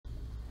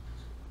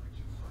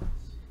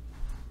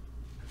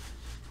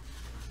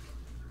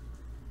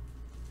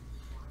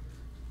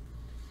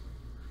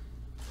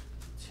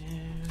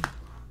10.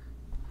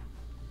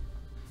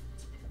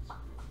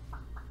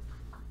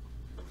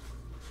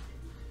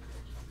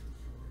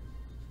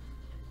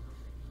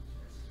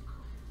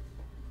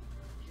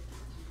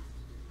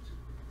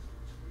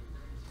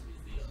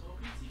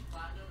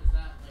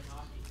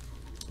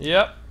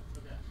 Yep.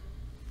 Okay.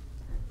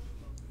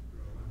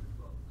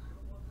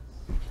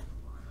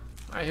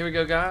 All right, here we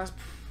go, guys.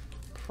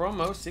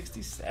 Promo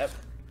 67.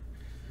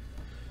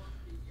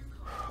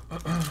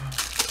 Got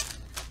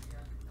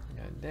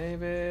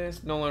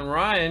Davis, Nolan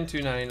Ryan,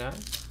 299.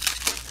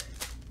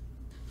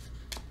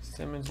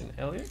 Simmons and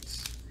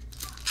Elliott.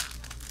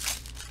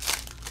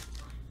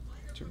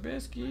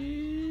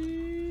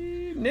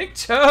 Trubisky, Nick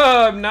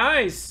Chubb,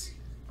 nice.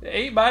 The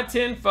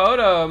 8x10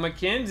 photo,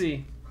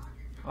 McKenzie.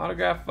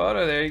 Autograph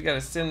photo there. You got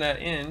to send that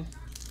in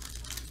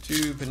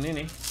to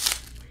Panini.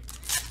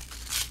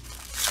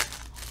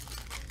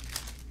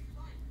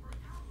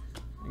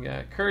 You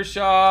got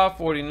Kershaw,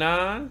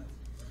 49.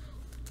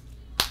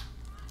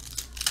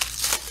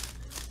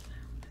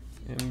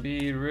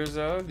 Embiid,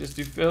 Rizzo. Just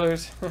do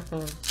fillers.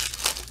 Well,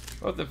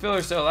 if the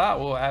fillers sell out,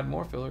 we'll add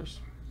more fillers.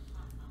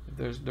 If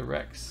there's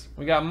directs.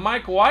 We got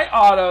Mike White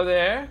auto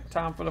there.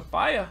 Time for the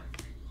fire.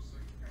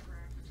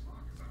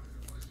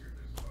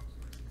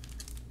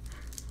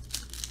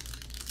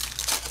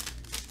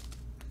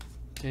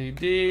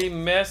 KD,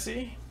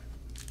 Messi,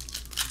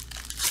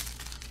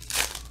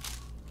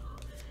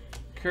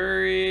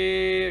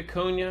 Curry,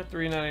 Acuna,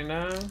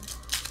 $3.99.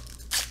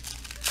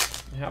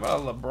 How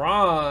about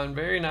LeBron?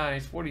 Very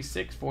nice,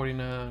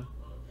 46.49.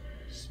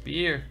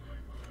 Spear.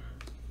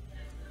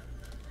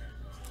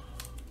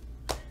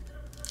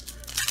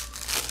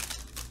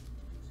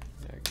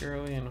 Got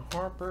Gurley and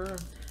Harper.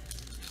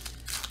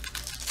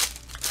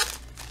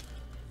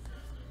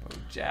 Oh,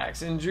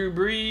 Jackson, Drew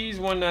Brees,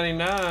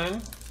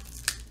 $1.99.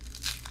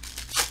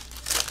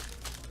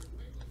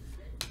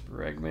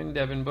 Bregman,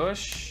 Devin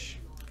Bush.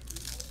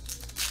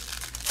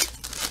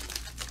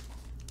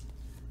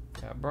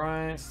 Got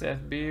Bryant,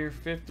 Seth Beer,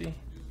 50.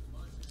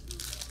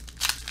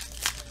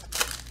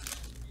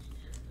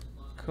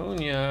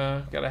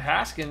 Cunha, got a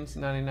Haskins,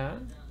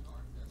 99.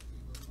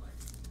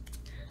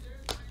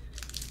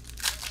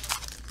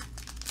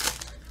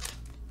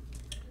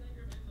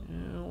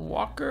 And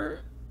Walker,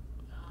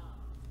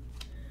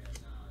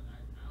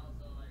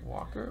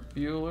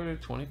 Bueller to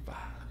 25.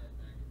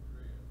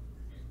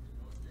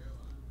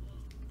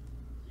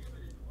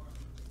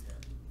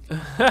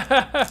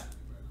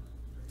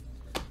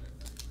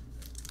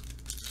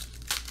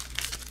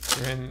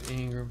 Brandon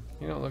Ingram.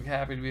 You don't look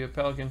happy to be a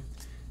Pelican.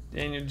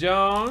 Daniel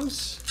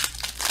Jones.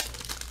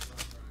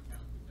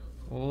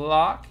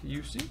 Lock,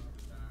 UC.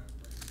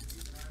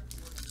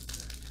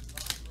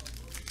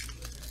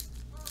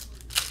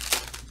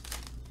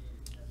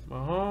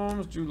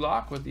 Mahomes, Drew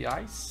Lock with the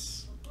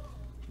ice.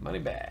 Money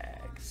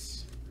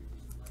bags.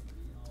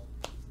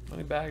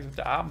 Money bags with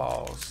the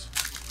eyeballs.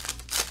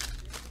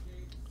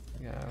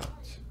 Got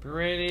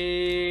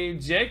Brady,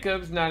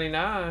 Jacobs,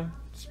 99.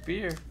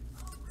 Spear.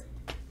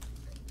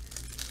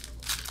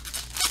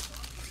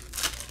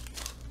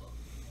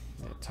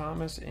 Got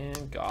Thomas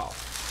and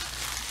Goff.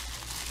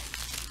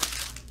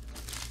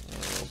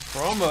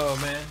 Promo,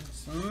 man.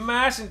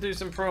 Smashing through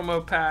some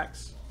promo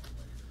packs.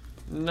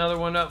 Another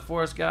one up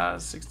for us,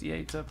 guys.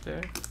 68's up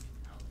there.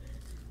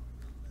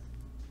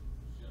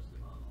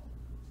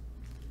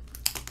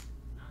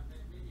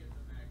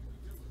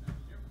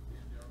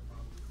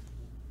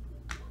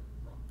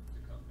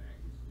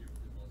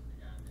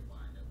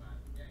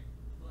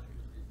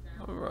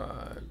 All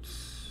right.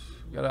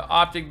 Got an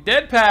Optic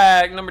Dead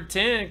Pack. Number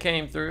 10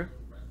 came through.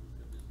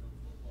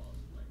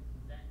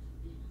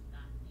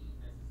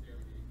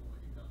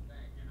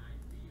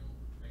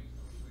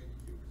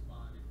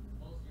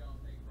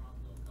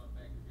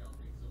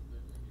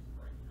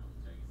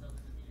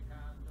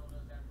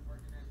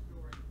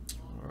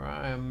 All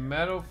right,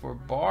 medal for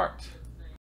Bart.